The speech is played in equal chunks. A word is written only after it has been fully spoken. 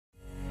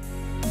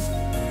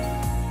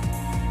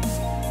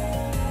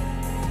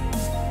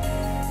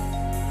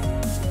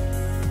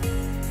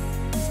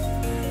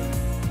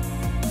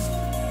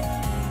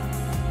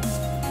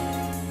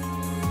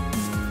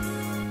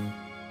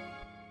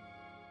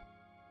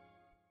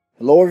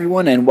Hello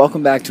everyone and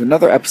welcome back to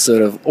another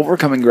episode of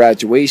Overcoming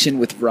Graduation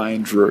with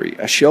Brian Drury,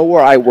 a show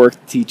where I work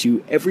to teach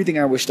you everything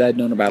I wished I had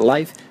known about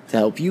life to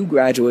help you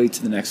graduate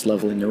to the next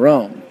level in your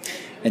own.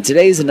 And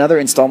today is another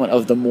installment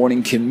of the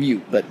morning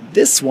commute, but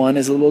this one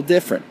is a little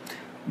different.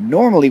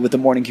 Normally with the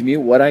morning commute,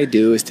 what I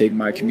do is take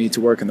my commute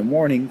to work in the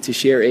morning to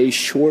share a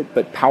short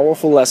but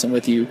powerful lesson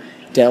with you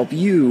to help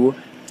you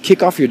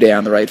kick off your day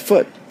on the right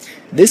foot.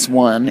 This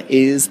one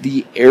is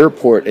the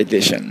airport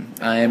edition.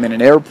 I am in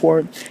an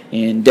airport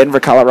in Denver,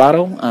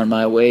 Colorado, on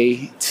my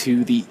way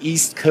to the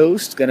East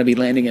Coast. Going to be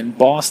landing in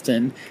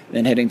Boston,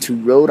 then heading to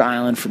Rhode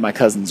Island for my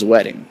cousin's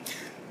wedding.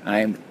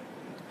 I'm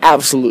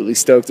absolutely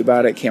stoked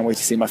about it. Can't wait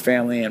to see my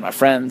family and my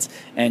friends.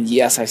 And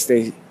yes, I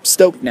stay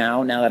stoked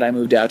now that I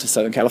moved out to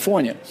Southern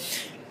California.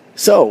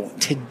 So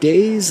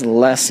today's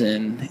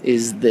lesson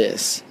is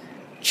this: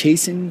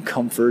 chasing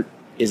comfort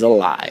is a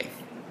lie.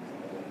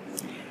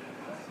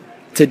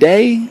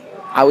 Today,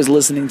 I was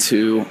listening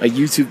to a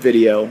YouTube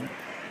video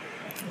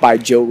by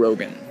Joe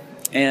Rogan,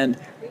 and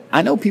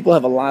I know people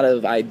have a lot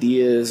of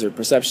ideas or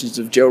perceptions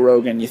of Joe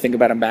Rogan. You think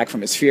about him back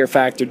from his Fear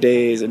Factor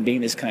days and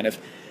being this kind of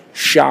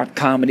shock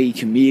comedy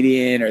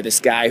comedian, or this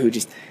guy who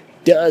just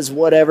does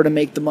whatever to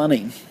make the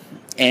money.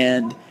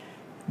 And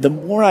the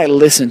more I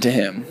listen to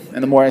him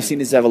and the more I've seen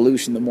his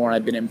evolution, the more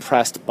I've been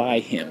impressed by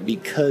him,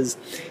 because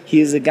he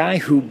is a guy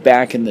who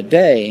back in the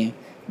day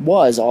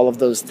was all of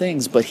those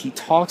things, but he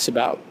talks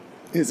about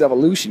his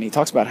evolution. He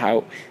talks about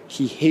how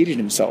he hated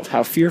himself,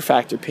 how Fear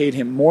Factor paid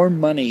him more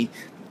money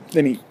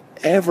than he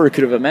ever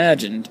could have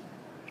imagined.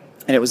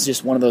 And it was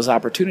just one of those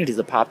opportunities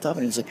that popped up,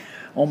 and he's like,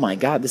 oh my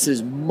God, this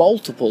is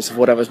multiples of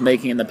what I was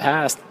making in the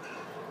past.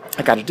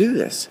 I got to do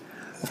this.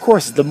 Of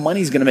course, the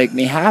money's going to make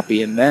me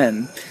happy. And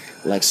then,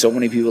 like so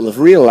many people have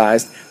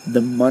realized,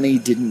 the money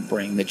didn't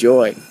bring the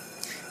joy.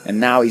 And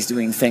now he's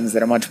doing things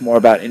that are much more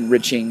about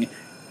enriching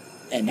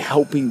and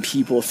helping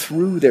people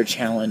through their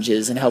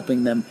challenges and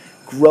helping them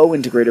grow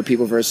into greater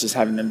people versus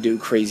having them do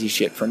crazy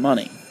shit for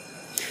money.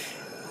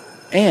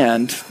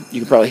 And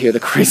you can probably hear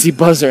the crazy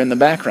buzzer in the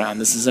background.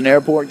 This is an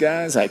airport,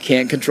 guys. I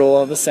can't control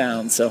all the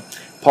sound. So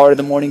part of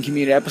the morning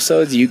commute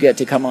episodes, you get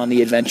to come on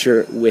the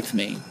adventure with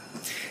me.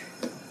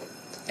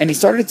 And he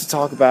started to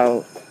talk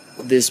about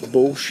this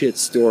bullshit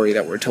story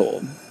that we're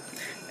told.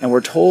 And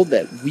we're told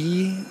that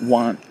we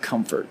want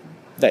comfort.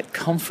 That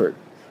comfort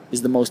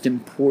is the most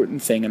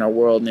important thing in our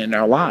world and in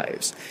our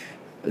lives.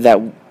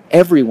 That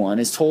everyone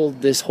is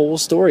told this whole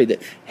story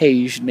that, hey,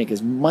 you should make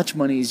as much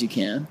money as you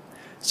can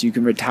so you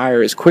can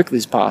retire as quickly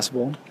as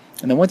possible.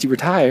 And then once you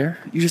retire,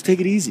 you just take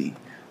it easy,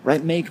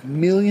 right? Make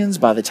millions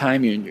by the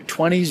time you're in your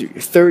 20s or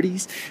your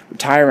 30s.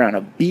 Retire on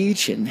a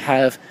beach and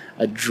have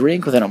a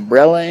drink with an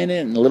umbrella in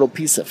it and a little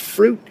piece of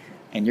fruit,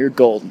 and you're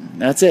golden.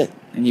 That's it.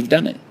 And you've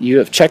done it. You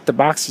have checked the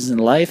boxes in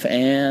life,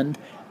 and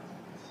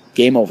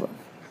game over.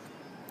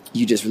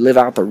 You just live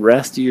out the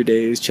rest of your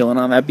days chilling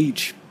on that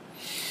beach.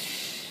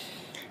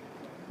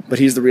 But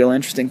here's the real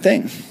interesting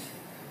thing.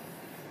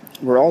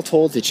 We're all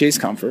told to chase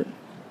comfort.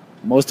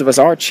 Most of us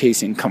are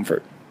chasing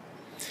comfort.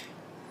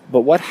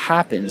 But what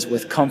happens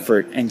with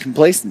comfort and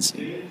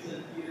complacency?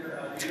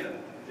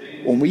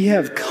 When we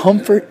have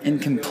comfort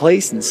and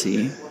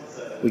complacency,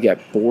 we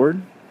get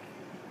bored,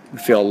 we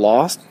feel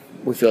lost,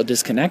 we feel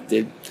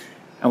disconnected,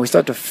 and we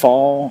start to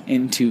fall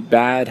into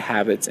bad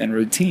habits and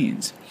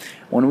routines.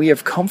 When we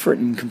have comfort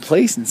and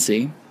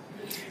complacency,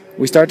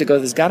 we start to go,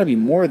 there's got to be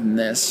more than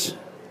this.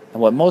 And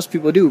what most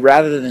people do,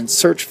 rather than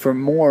search for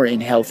more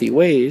in healthy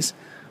ways,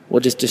 will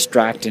just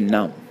distract and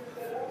numb.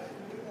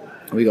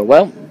 We go,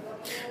 well,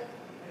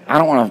 I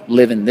don't want to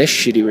live in this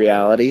shitty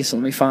reality, so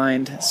let me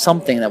find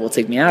something that will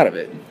take me out of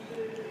it.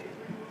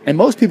 And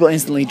most people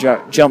instantly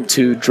jump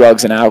to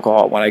drugs and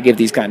alcohol when I give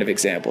these kind of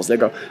examples. They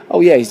go,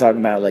 oh yeah, he's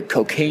talking about like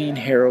cocaine,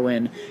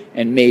 heroin,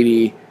 and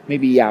maybe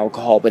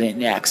alcohol, but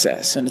in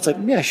excess. And it's like,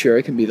 yeah, sure,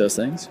 it can be those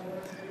things.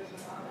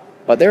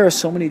 But there are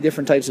so many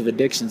different types of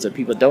addictions that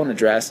people don't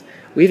address.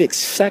 We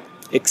have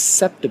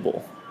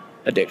acceptable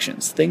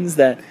addictions, things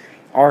that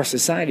our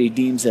society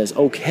deems as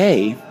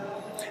okay,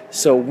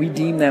 so we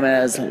deem them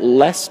as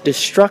less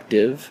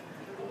destructive,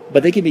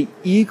 but they can be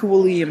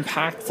equally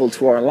impactful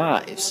to our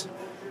lives.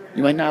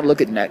 You might not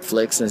look at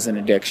Netflix as an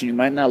addiction. You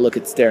might not look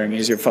at staring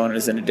at your phone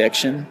as an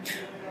addiction.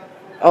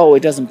 Oh,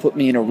 it doesn't put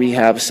me in a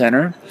rehab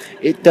center.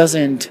 It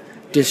doesn't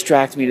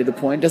distract me to the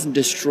point. It doesn't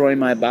destroy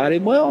my body.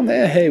 Well,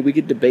 hey, we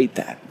could debate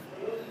that.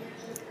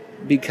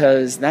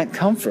 Because that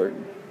comfort,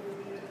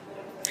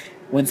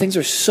 when things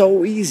are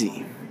so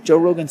easy, Joe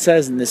Rogan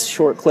says in this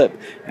short clip,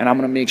 and I'm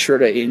going to make sure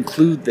to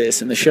include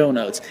this in the show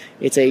notes,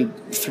 it's a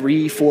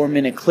 3-4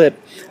 minute clip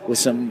with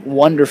some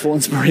wonderful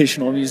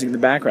inspirational music in the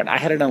background. I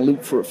had it on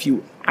loop for a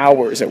few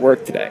hours at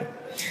work today.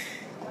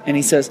 And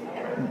he says,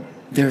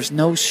 there's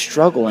no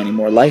struggle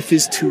anymore. Life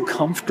is too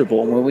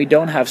comfortable. When we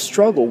don't have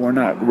struggle, we're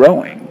not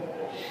growing.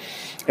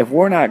 If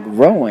we're not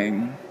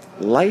growing,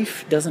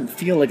 life doesn't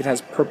feel like it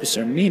has purpose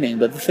or meaning.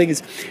 But the thing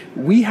is,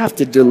 we have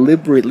to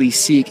deliberately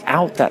seek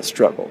out that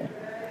struggle.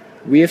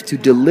 We have to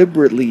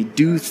deliberately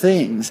do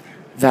things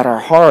that are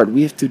hard.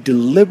 We have to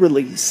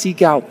deliberately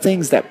seek out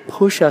things that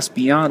push us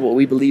beyond what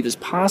we believe is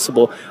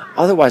possible.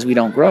 Otherwise, we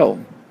don't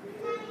grow.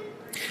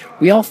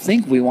 We all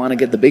think we want to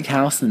get the big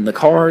house and the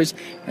cars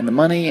and the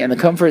money and the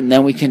comfort, and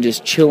then we can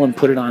just chill and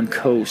put it on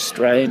coast,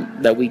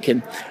 right? That we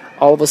can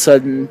all of a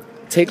sudden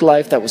take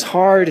life that was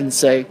hard and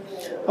say,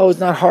 oh, it's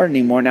not hard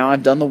anymore. Now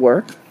I've done the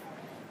work,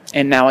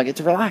 and now I get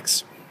to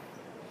relax.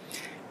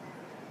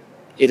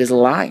 It is a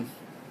lie.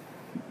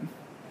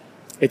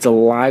 It's a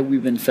lie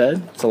we've been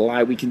fed. It's a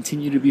lie we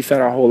continue to be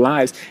fed our whole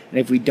lives. And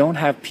if we don't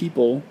have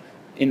people,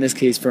 in this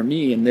case for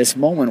me, in this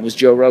moment was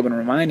Joe Rogan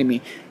reminding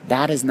me,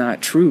 that is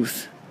not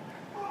truth.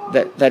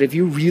 That if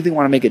you really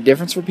want to make a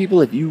difference for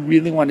people, if you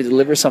really want to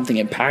deliver something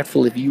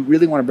impactful, if you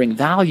really want to bring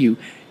value,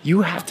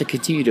 you have to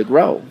continue to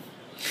grow.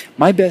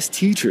 My best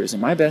teachers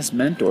and my best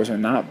mentors are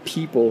not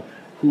people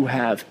who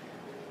have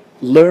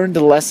learned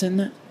a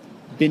lesson,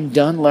 been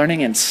done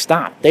learning, and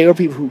stopped. They are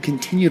people who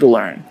continue to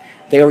learn.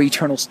 They are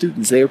eternal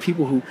students. They are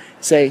people who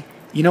say,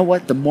 you know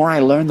what, the more I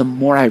learn, the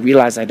more I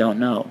realize I don't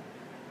know.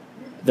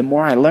 The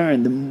more I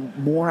learn, the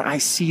more I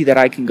see that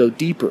I can go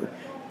deeper,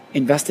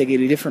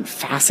 investigate a different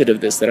facet of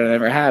this that I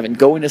never have, and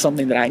go into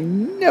something that I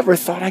never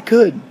thought I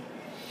could.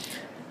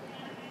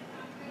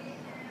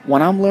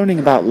 When I'm learning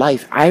about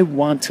life, I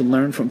want to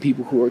learn from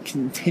people who are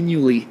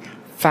continually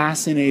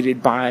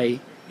fascinated by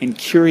and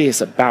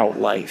curious about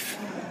life.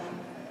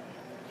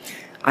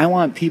 I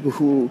want people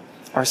who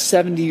are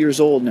 70 years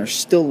old and are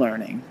still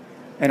learning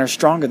and are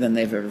stronger than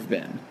they've ever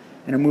been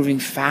and are moving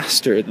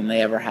faster than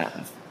they ever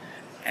have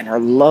and are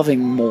loving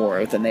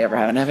more than they ever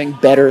have and having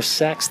better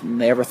sex than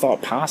they ever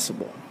thought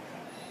possible.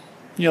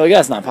 You're like,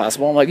 that's not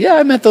possible. I'm like, yeah,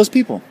 I met those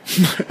people.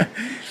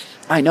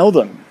 I know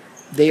them.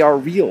 They are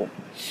real.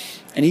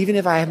 And even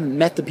if I haven't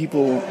met the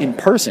people in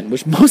person,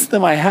 which most of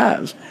them I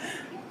have,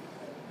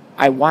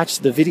 I watch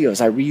the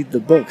videos, I read the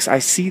books, I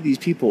see these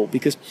people.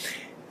 Because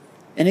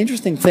an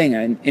interesting thing,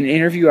 an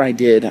interview I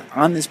did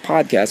on this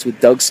podcast with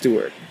Doug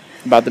Stewart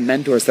about the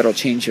mentors that'll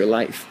change your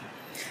life.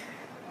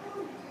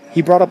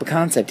 He brought up a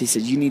concept. He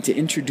said, you need to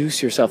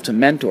introduce yourself to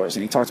mentors.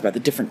 And he talked about the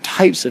different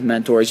types of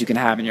mentors you can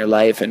have in your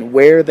life and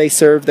where they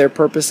serve their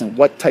purpose and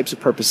what types of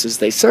purposes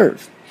they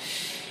serve.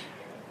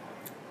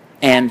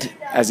 And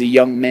as a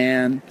young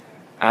man,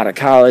 out of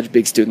college,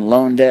 big student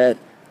loan debt,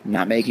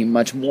 not making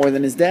much more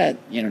than his debt,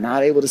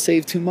 not able to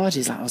save too much.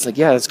 I was like,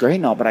 yeah, that's great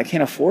and all, but I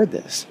can't afford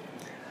this.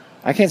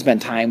 I can't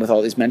spend time with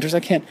all these mentors.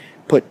 I can't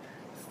put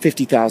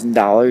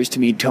 $50,000 to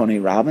meet Tony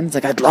Robbins.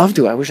 Like, I'd love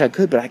to. I wish I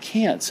could, but I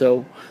can't.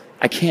 So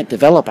I can't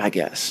develop, I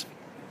guess.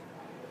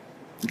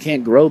 I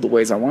can't grow the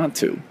ways I want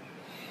to.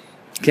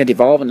 I can't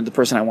evolve into the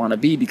person I want to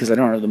be because I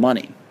don't have the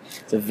money.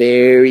 It's a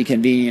very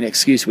convenient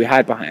excuse we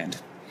hide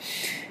behind.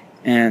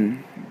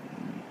 And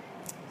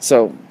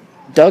so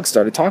Doug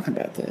started talking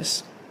about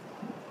this.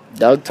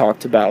 Doug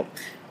talked about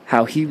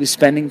how he was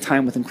spending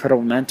time with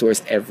incredible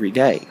mentors every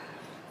day.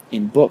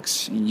 In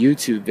books, in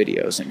YouTube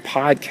videos, in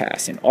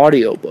podcasts, in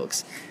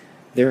audiobooks.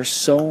 There are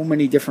so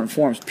many different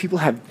forms. People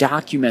have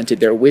documented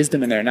their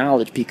wisdom and their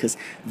knowledge because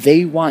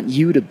they want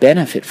you to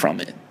benefit from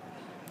it.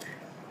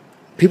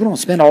 People don't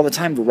spend all the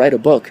time to write a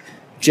book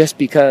just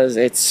because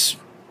it's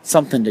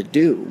something to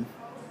do.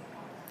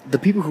 The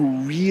people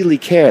who really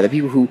care, the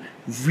people who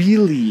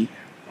really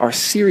are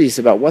serious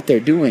about what they're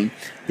doing,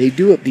 they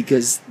do it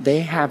because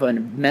they have a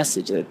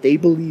message that they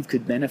believe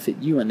could benefit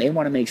you, and they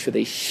want to make sure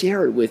they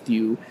share it with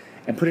you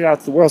and put it out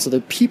to the world so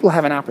that people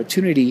have an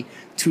opportunity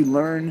to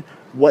learn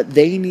what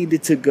they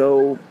needed to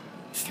go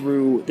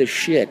through the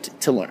shit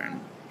to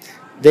learn.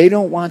 They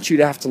don't want you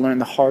to have to learn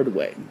the hard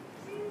way.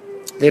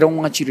 They don't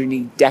want you to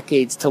need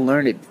decades to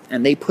learn it.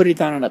 And they put it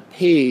down on a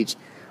page,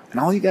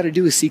 and all you got to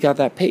do is seek out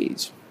that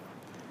page.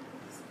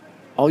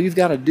 All you've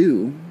got to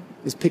do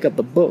is pick up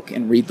the book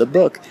and read the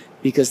book,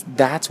 because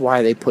that's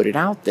why they put it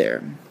out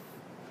there.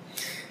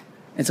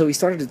 And so we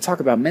started to talk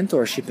about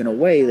mentorship in a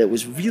way that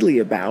was really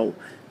about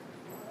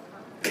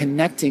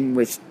connecting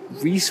with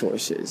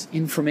resources,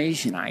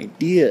 information,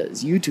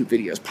 ideas, YouTube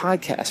videos,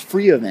 podcasts,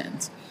 free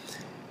events.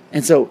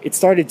 And so it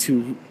started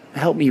to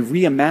help me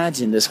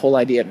reimagine this whole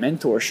idea of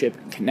mentorship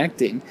and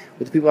connecting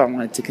with the people I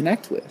wanted to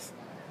connect with.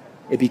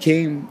 It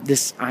became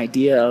this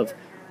idea of,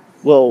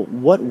 well,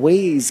 what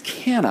ways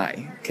can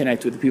I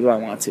connect with the people I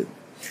want to?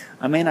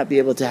 I may not be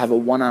able to have a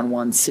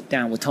one-on-one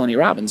sit-down with Tony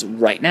Robbins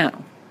right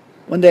now.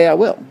 One day I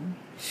will.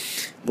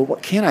 But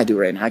what can I do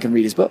right now? I can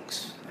read his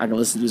books. I can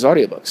listen to his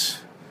audiobooks.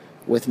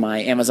 With my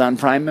Amazon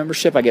Prime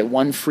membership, I get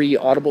one free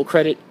Audible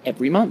credit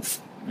every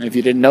month. And if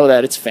you didn't know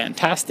that, it's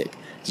fantastic.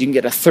 You can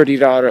get a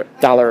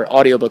 $30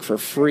 audiobook for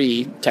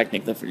free,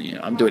 technically,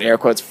 I'm doing air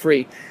quotes,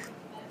 free.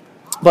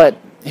 But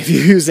if you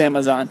use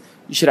Amazon,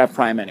 you should have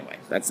Prime anyway.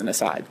 That's an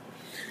aside.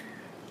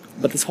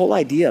 But this whole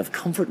idea of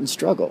comfort and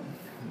struggle,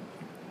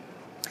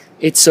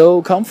 it's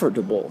so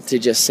comfortable to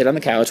just sit on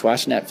the couch,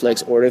 watch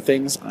Netflix, order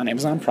things on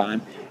Amazon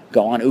Prime,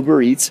 go on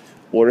Uber Eats,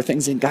 order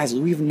things. And guys,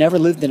 we've never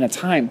lived in a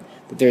time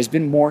that there's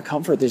been more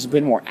comfort, there's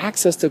been more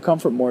access to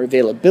comfort, more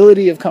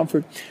availability of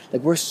comfort.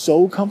 Like, we're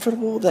so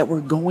comfortable that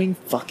we're going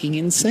fucking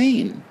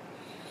insane.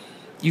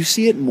 You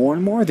see it more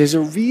and more. There's a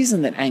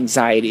reason that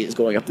anxiety is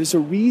going up. There's a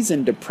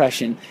reason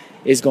depression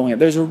is going up.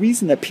 There's a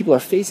reason that people are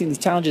facing these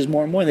challenges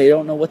more and more and they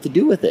don't know what to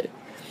do with it.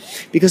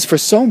 Because for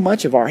so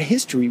much of our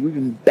history, we've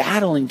been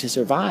battling to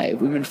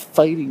survive. We've been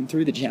fighting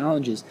through the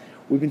challenges.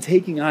 We've been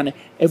taking on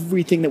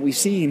everything that we've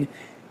seen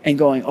and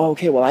going, oh,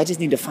 okay, well, I just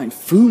need to find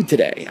food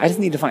today. I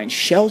just need to find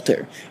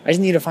shelter. I just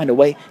need to find a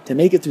way to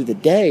make it through the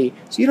day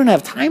so you don't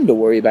have time to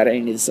worry about any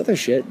of this other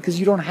shit because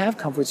you don't have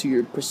comfort, so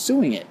you're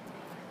pursuing it.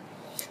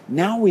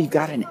 Now we've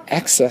got an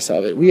excess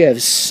of it. We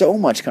have so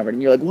much comfort.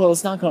 And you're like, well,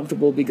 it's not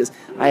comfortable because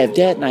I have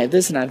debt and I have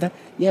this and I have that.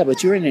 Yeah,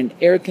 but you're in an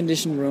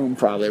air-conditioned room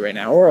probably right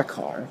now, or a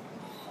car.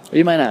 Or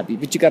you might not be,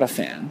 but you got a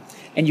fan.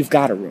 And you've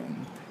got a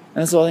room.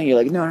 And that's the whole thing.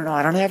 You're like, no,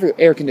 I don't have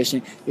air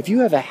conditioning. If you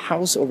have a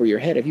house over your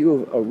head, if you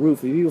have a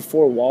roof, if you have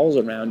 4 walls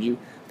around you,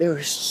 there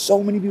are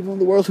so many people in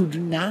the world who do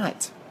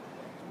not.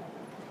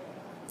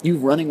 You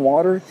running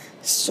water,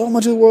 so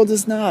much of the world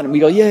does not. And we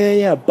go,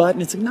 yeah, but.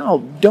 And it's like,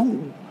 no,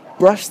 don't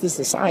brush this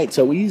aside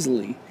so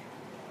easily.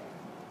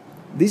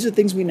 These are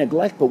things we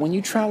neglect, but when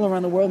you travel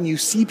around the world and you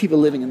see people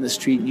living in the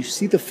street, and you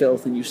see the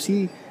filth, and you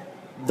see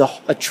the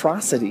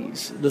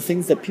atrocities, the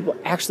things that people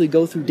actually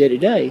go through day to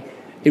day,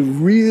 it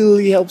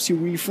really helps you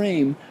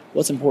reframe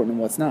what's important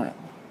and what's not.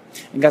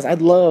 And guys,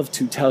 I'd love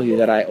to tell you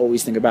that I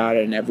always think about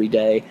it and every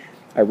day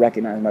I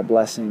recognize my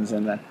blessings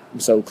and that I'm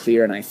so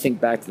clear and I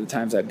think back to the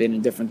times I've been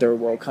in different third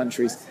world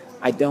countries.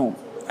 I don't.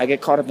 I get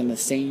caught up in the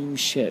same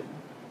shit.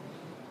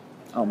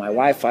 Oh, my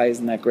Wi-Fi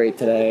isn't that great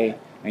today.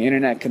 My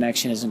internet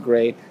connection isn't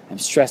great. I'm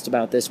stressed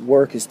about this.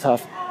 Work is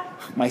tough.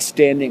 My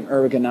standing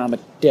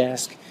ergonomic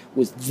desk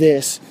was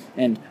this,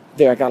 and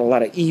there I got a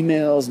lot of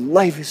emails, and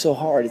life is so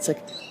hard. It's like,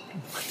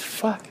 what the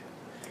fuck?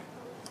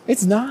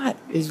 It's not.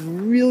 It's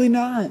really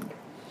not.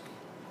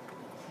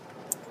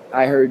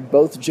 I heard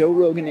both Joe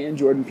Rogan and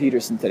Jordan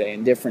Peterson today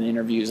in different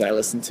interviews I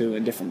listened to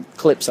and different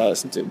clips I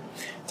listened to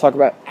talk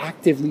about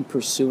actively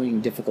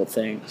pursuing difficult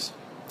things.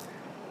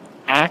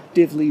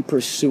 Actively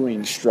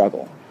pursuing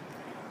struggle.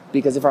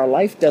 Because if our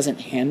life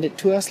doesn't hand it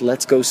to us,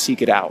 let's go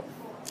seek it out.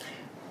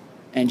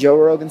 And Joe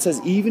Rogan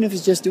says, even if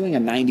it's just doing a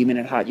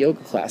 90-minute hot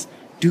yoga class,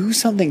 do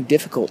something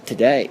difficult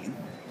today.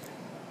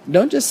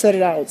 Don't just set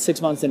it out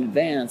 6 months in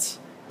advance.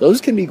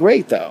 Those can be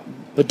great, though.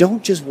 But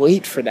don't just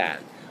wait for that.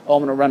 Oh,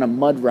 I'm going to run a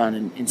mud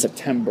run in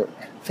September.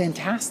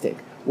 Fantastic.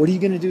 What are you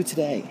going to do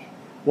today?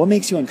 What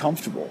makes you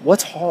uncomfortable?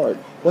 What's hard?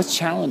 What's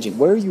challenging?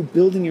 Where are you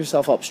building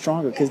yourself up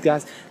stronger? Because,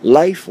 guys,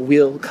 life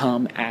will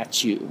come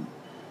at you.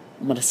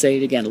 I'm going to say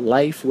it again.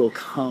 Life will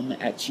come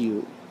at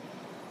you.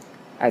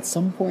 At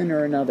some point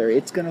or another,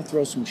 it's going to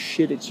throw some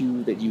shit at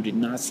you that you did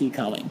not see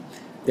coming.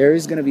 There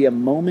is going to be a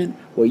moment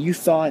where you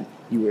thought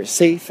you were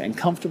safe and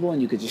comfortable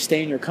and you could just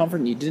stay in your comfort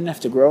and you didn't have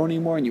to grow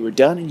anymore and you were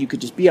done and you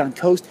could just be on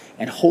coast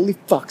and holy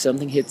fuck,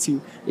 something hits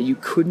you that you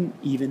couldn't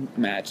even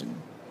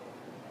imagine.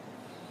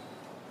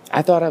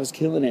 I thought I was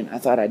killing it. I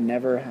thought I'd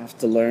never have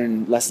to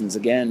learn lessons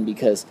again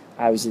because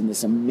I was in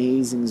this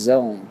amazing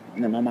zone.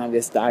 And then my mom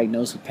gets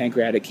diagnosed with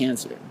pancreatic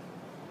cancer.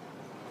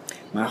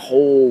 My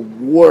whole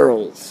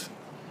world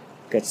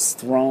gets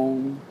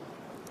thrown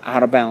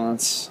out of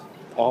balance,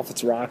 off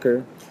its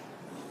rocker.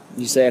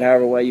 You say it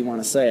however way you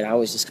want to say it. I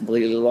was just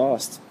completely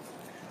lost.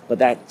 But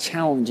that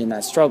challenge and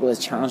that struggle has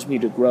challenged me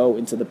to grow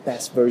into the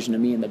best version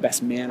of me and the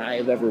best man I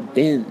have ever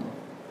been.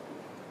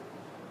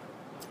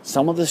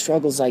 Some of the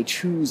struggles I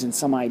choose and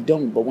some I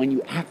don't. But when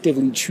you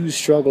actively choose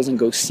struggles and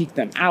go seek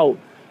them out,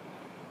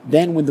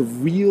 then when the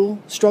real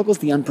struggles,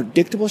 the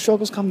unpredictable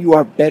struggles come, you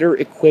are better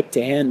equipped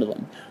to handle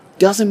them.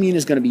 Doesn't mean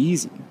it's going to be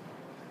easy.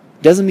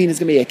 Doesn't mean it's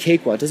going to be a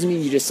cakewalk. Doesn't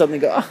mean you just suddenly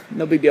go, oh,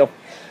 no big deal.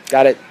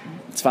 Got it.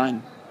 It's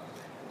fine.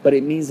 But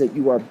it means that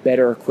you are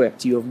better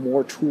equipped. You have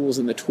more tools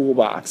in the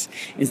toolbox.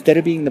 Instead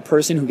of being the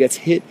person who gets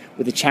hit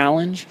with a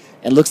challenge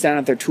and looks down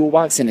at their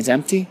toolbox and it's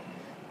empty,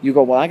 you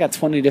go, well, I got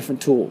 20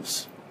 different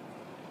tools.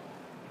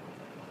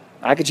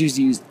 I could choose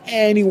to use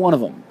any one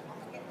of them.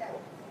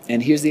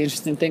 And here's the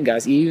interesting thing,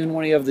 guys. Even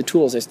when you have the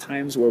tools, there's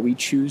times where we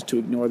choose to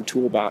ignore the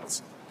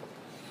toolbox.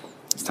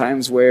 There's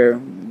times where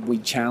we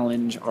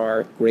challenge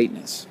our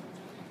greatness.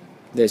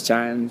 There's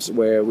times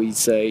where we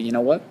say, you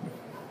know what?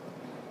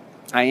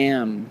 I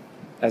am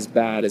as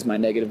bad as my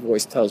negative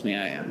voice tells me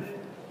I am.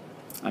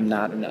 I'm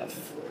not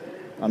enough.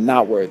 I'm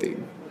not worthy.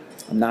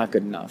 I'm not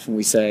good enough. And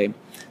we say,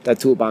 that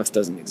toolbox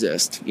doesn't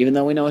exist. Even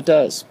though we know it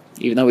does.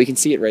 Even though we can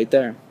see it right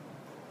there.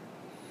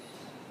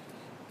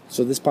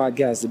 So this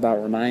podcast is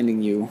about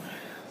reminding you,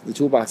 the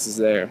toolbox is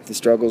there. The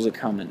struggles are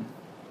coming.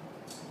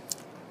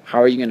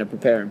 How are you going to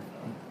prepare?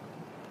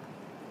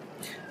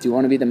 Do you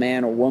want to be the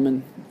man or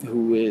woman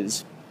who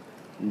is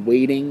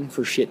waiting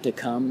for shit to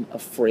come,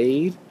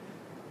 afraid?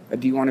 Or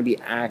do you want to be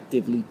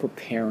actively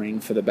preparing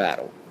for the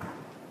battle?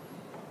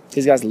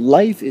 Because, guys,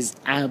 life is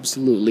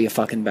absolutely a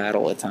fucking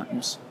battle at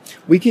times.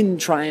 We can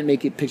try and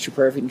make it picture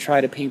perfect and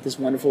try to paint this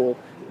wonderful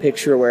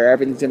picture where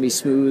everything's going to be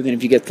smooth, and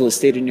if you get to the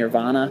state of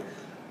nirvana,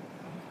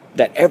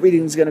 that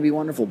everything's going to be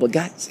wonderful. But,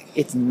 guys,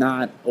 it's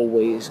not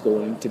always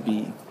going to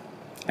be.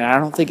 And I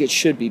don't think it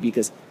should be,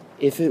 because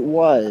if it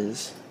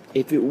was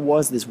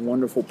this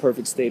wonderful,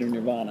 perfect state of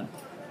nirvana,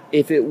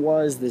 If it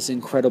was this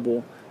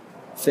incredible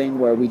thing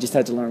where we just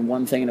had to learn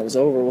one thing and it was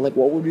over, we're like,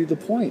 what would be the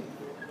point?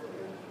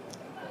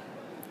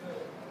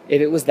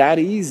 If it was that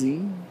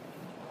easy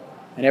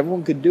and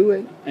everyone could do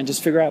it and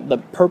just figure out the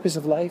purpose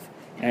of life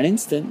in an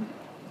instant,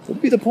 what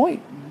would be the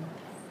point?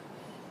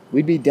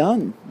 We'd be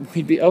done.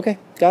 We'd be, okay,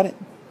 got it.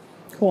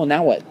 Cool,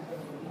 now what?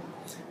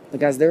 But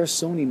guys, there are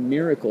so many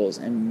miracles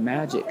and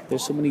magic.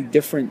 There's so many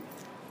different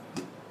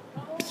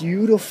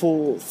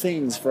beautiful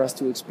things for us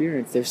to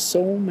experience. There's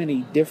so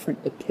many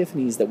different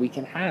epiphanies that we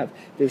can have.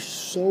 There's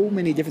so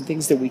many different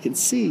things that we can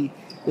see.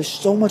 There's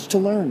so much to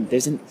learn.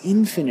 There's an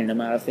infinite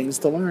amount of things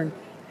to learn.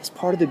 It's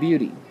part of the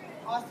beauty.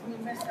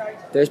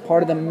 There's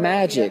part of the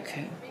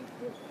magic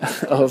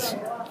of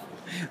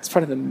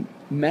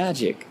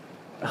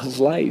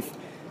life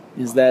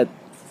is that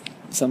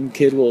some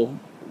kid will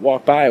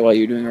walk by while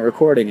you're doing a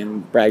recording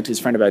and brag to his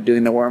friend about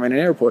doing the worm in an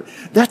airport.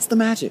 That's the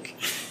magic.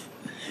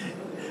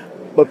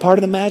 But part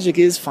of the magic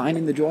is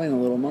finding the joy in the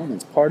little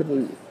moments. Part of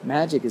the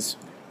magic is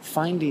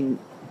finding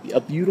a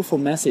beautiful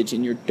message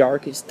in your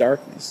darkest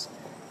darkness.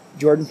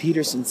 Jordan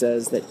Peterson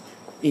says that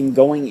in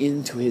going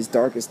into his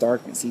darkest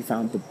darkness, he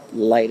found the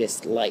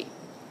lightest light.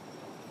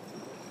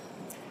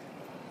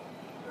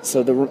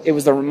 So it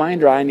was the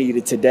reminder I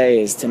needed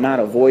today is to not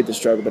avoid the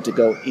struggle, but to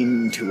go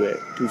into it,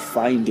 to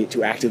find it,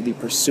 to actively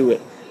pursue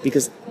it.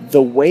 Because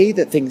the way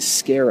that things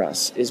scare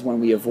us is when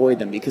we avoid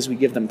them, because we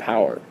give them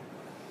power.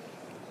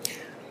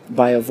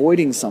 By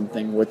avoiding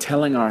something, we're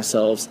telling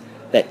ourselves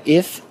that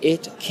if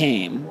it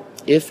came,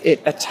 if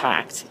it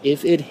attacked,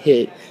 if it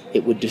hit,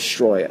 it would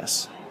destroy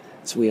us.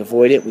 So we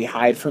avoid it, we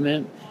hide from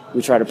it,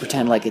 we try to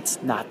pretend like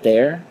it's not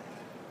there,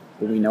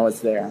 but we know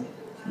it's there.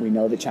 We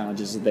know the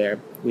challenges are there.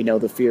 We know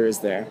the fear is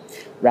there.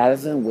 Rather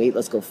than wait,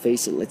 let's go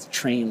face it, let's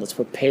train, let's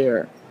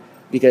prepare.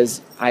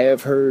 Because I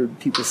have heard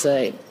people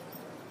say,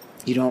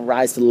 you don't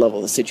rise to the level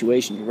of the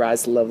situation, you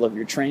rise to the level of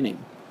your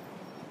training.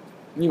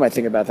 You might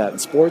think about that in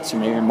sports or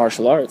maybe in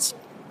martial arts.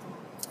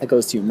 It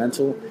goes to your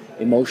mental,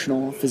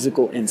 emotional,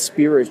 physical, and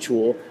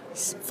spiritual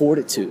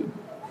fortitude.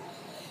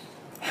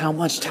 How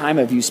much time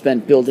have you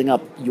spent building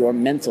up your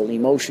mental,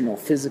 emotional,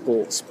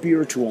 physical,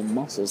 spiritual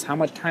muscles? How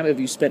much time have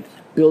you spent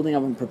building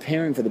up and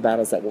preparing for the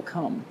battles that will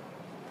come?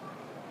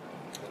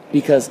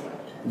 Because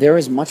there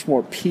is much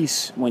more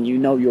peace when you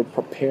know you're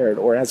prepared,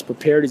 or as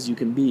prepared as you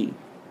can be.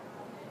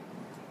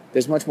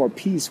 There's much more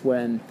peace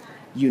when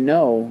you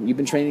know you've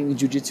been training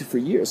jiu-jitsu for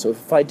years, so if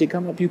a fight did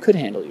come up, you could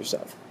handle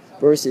yourself.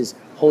 Versus,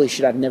 holy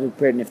shit, I've never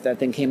prepared, and if that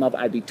thing came up,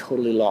 I'd be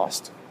totally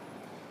lost.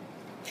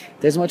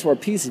 There's much more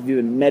peace if you've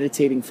been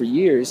meditating for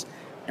years,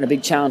 and a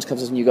big challenge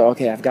comes up and you go,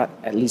 okay, I've got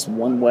at least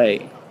one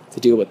way to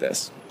deal with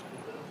this.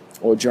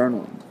 Or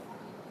journaling.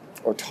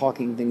 Or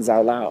talking things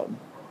out loud.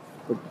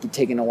 Or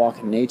taking a walk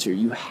in nature.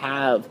 You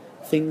have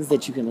things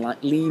that you can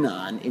lean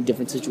on in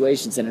different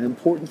situations. And an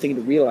important thing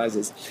to realize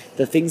is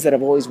the things that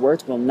have always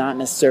worked will not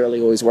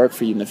necessarily always work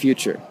for you in the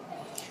future.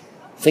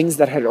 Things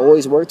that had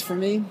always worked for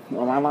me,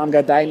 when my mom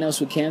got diagnosed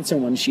with cancer,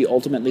 when she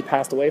ultimately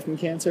passed away from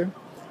cancer,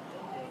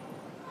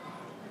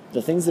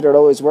 the things that had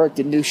always worked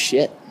didn't do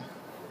shit.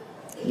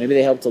 Maybe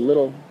they helped a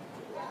little,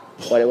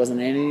 but it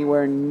wasn't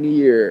anywhere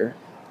near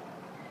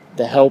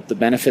the help, the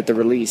benefit, the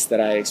release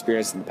that I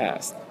experienced in the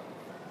past.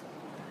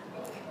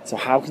 So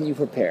how can you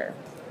prepare?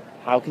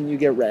 How can you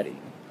get ready?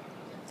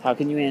 How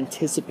can you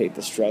anticipate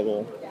the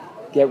struggle?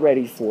 Get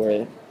ready for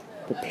it.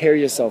 Prepare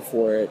yourself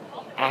for it.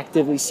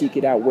 Actively seek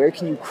it out. Where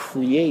can you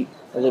create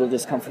a little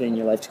discomfort in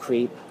your life to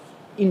create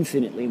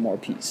infinitely more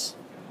peace?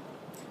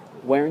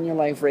 Where in your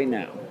life right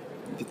now,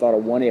 if you thought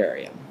of one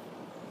area,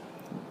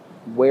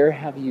 where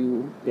have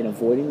you been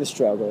avoiding the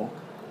struggle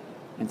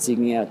and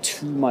seeking out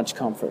too much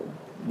comfort?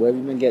 Where have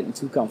you been getting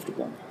too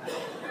comfortable?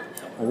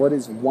 And what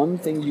is one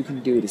thing you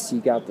can do to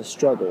seek out the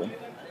struggle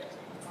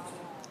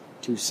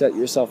to set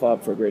yourself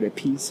up for greater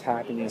peace,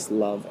 happiness,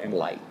 love, and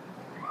light?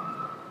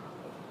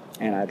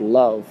 And I'd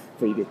love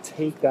for you to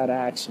take that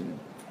action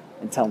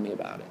and tell me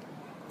about it.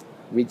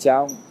 Reach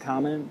out,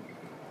 comment,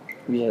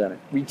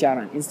 reach out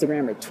on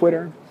Instagram or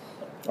Twitter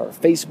or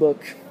Facebook,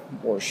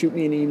 or shoot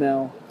me an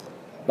email.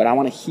 But I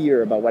want to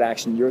hear about what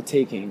action you're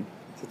taking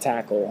to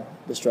tackle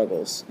the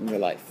struggles in your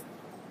life.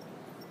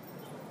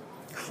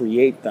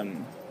 Create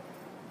them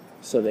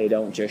so they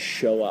don't just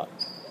show up.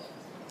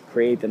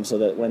 Create them so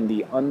that when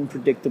the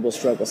unpredictable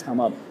struggles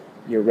come up,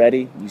 you're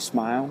ready, you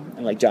smile,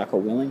 and like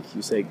Jocko Willink,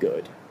 you say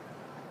good.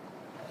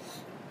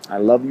 I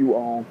love you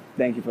all.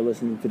 Thank you for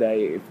listening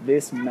today. If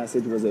this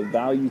message was of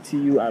value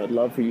to you, I would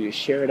love for you to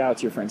share it out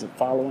to your friends and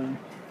following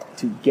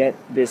to get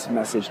this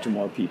message to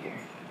more people.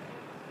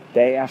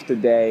 Day after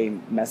day,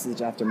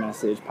 message after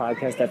message,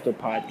 podcast after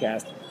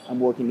podcast, I'm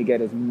working to get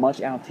as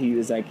much out to you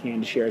as I can,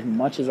 to share as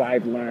much as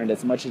I've learned,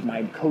 as much as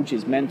my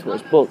coaches,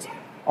 mentors, books,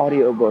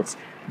 audiobooks,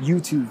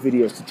 YouTube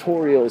videos,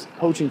 tutorials,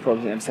 coaching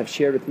programs have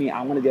shared with me.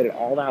 I want to get it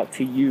all out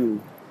to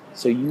you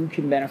so you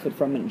can benefit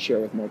from it and share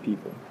with more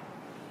people.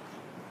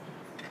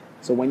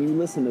 So when you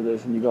listen to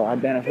this and you go, I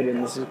benefited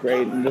and this is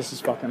great and this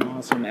is fucking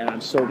awesome and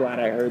I'm so glad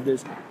I heard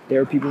this,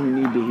 there are people who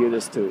need to hear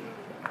this too.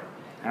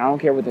 And I don't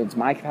care whether it's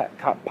my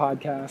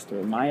podcast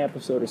or my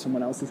episode or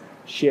someone else's.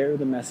 Share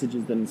the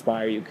messages that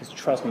inspire you, because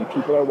trust me,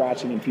 people are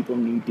watching and people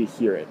need to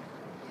hear it.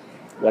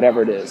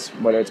 Whatever it is,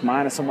 whether it's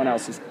mine or someone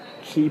else's,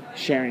 keep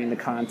sharing the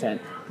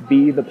content.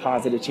 Be the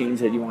positive change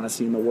that you want to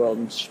see in the world,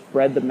 and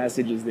spread the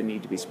messages that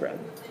need to be spread.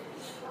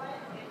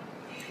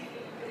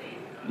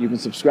 You can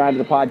subscribe to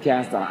the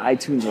podcast on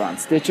iTunes or on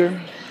Stitcher.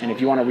 And if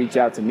you want to reach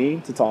out to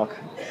me to talk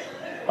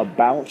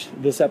about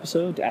this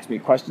episode, to ask me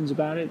questions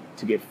about it,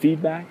 to get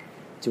feedback,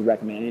 to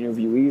recommend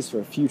interviewees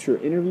for future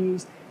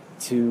interviews,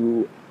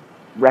 to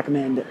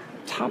recommend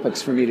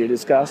topics for me to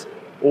discuss,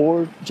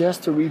 or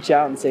just to reach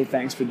out and say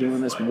thanks for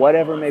doing this,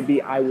 whatever it may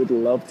be, I would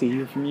love to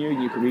hear from you.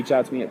 You can reach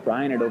out to me at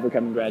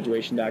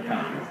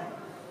brian@overcominggraduation.com.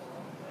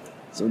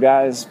 So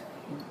guys,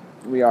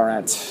 we are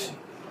at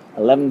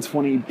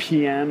 11:20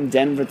 p.m.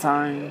 Denver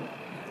time.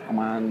 I'm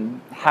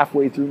on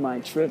halfway through my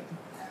trip.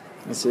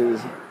 This is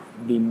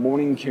the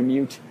morning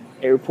commute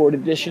airport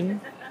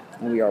edition,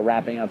 and we are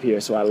wrapping up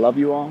here. So I love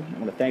you all. I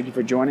want to thank you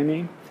for joining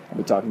me. I'll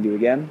be talking to you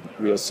again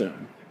real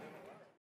soon.